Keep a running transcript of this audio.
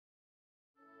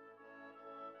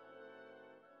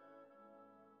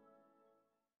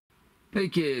Hey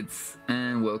kids,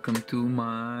 and welcome to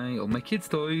my kids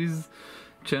toys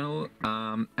channel,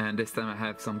 and this time I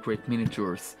have some great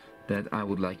miniatures that I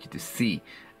would like you to see,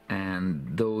 and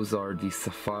those are the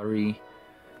safari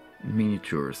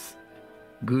miniatures.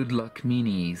 Good luck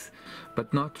minis,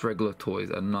 but not regular toys.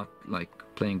 I'm not like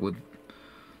playing with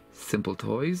simple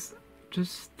toys,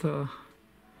 just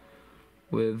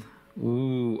with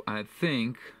I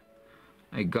think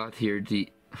I got here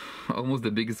the almost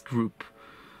the biggest group,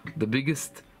 the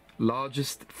biggest,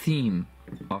 largest theme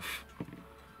of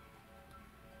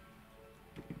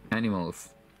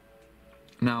animals.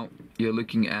 Now you're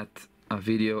looking at a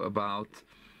video about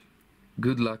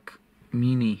Good Luck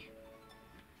Minis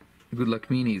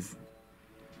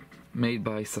made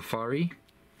by Safari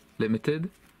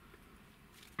Limited,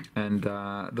 and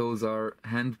those are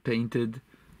hand painted,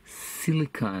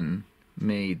 silicone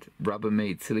made, rubber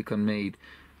made, silicone made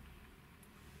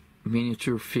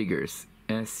miniature figures.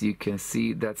 As you can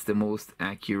see, that's the most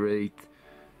accurate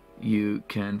you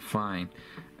can find,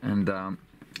 and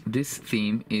this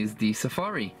theme is the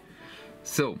safari.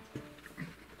 So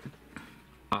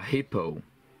a hippo,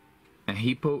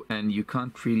 and you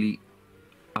can't really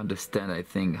understand, I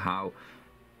think, how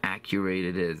accurate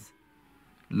it is.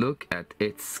 Look at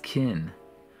its skin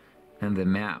and the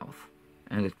mouth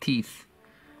and the teeth.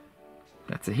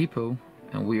 That's a hippo,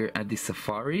 and we're at the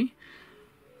safari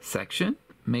section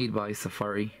made by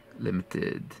Safari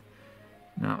Limited.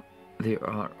 Now they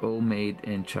are all made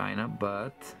in China,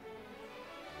 but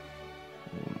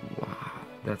wow,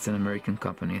 that's an American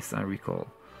company as I recall.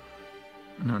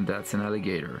 Now that's an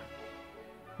alligator,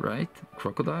 right?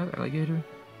 Crocodile, alligator?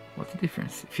 What's the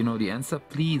difference? If you know the answer,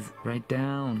 please write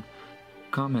down,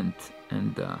 comment,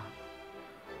 and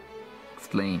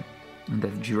explain. And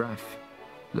that's giraffe.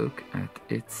 Look at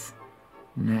its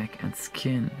neck and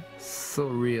skin, so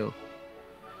real.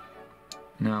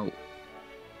 Now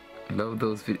I love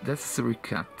those videos. That's a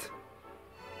cat.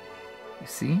 You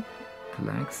see the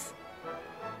legs,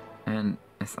 and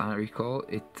as I recall,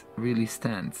 it really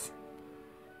stands.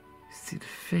 You see the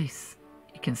face,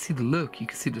 you can see the look, you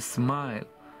can see the smile,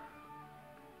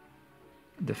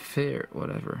 the fear,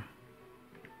 whatever.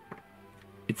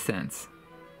 It stands.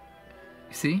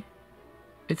 You see,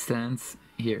 it stands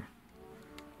here.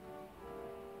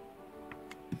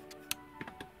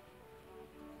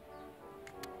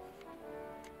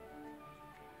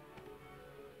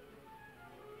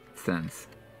 Stands,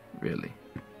 really.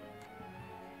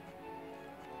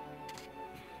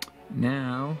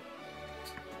 Now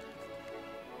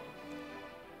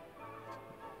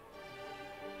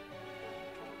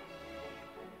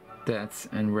that's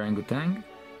an orangutan.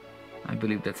 I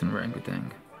believe that's an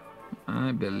orangutan.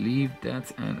 I believe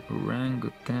that's an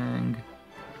orangutan.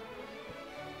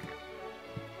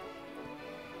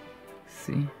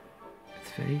 See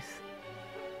its face?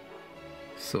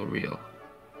 So real.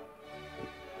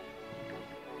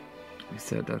 We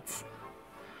said that's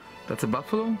a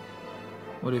buffalo?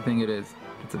 What do you think it is?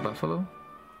 It's a buffalo?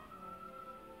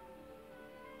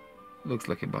 Looks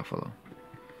like a buffalo.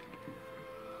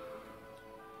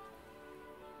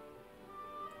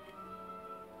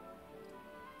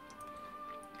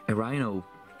 A rhino.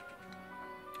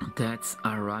 That's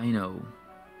a rhino.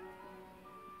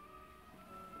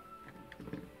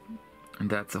 And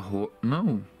that's a horse.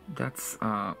 No, that's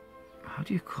how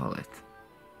do you call it?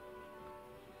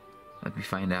 Let me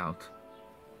find out.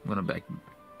 I'm gonna back.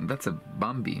 That's a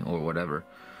Bambi or whatever.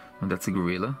 And that's a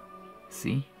gorilla.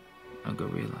 See? A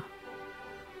gorilla.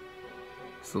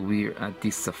 So we're at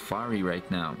the safari right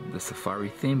now. The safari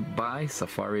theme by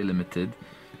Safari Limited.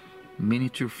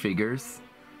 Miniature figures.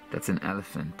 That's an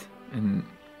elephant. And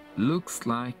looks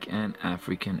like an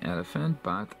African elephant,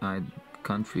 but I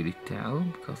can't really tell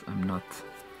because I'm not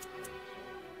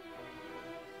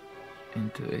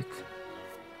into it.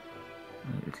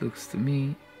 It looks to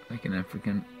me like an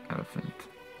African elephant.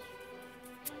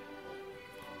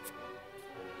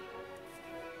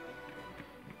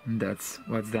 And that's,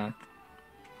 what's that?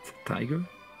 It's a tiger?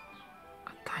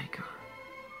 A tiger.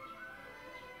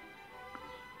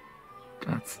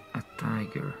 That's a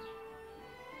tiger.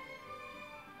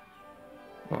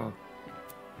 Wow.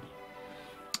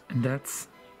 And that's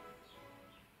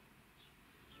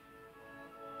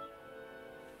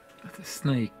a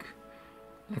snake.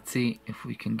 Let's see if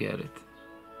we can get it.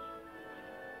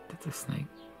 That's a snake.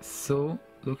 So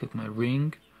look at my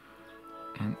ring,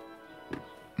 and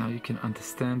now you can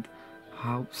understand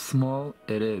how small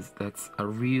it is. That's a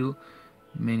real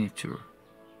miniature.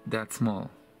 That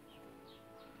small.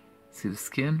 See the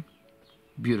skin?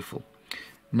 Beautiful.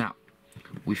 Now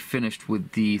we finished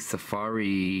with the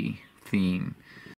safari theme.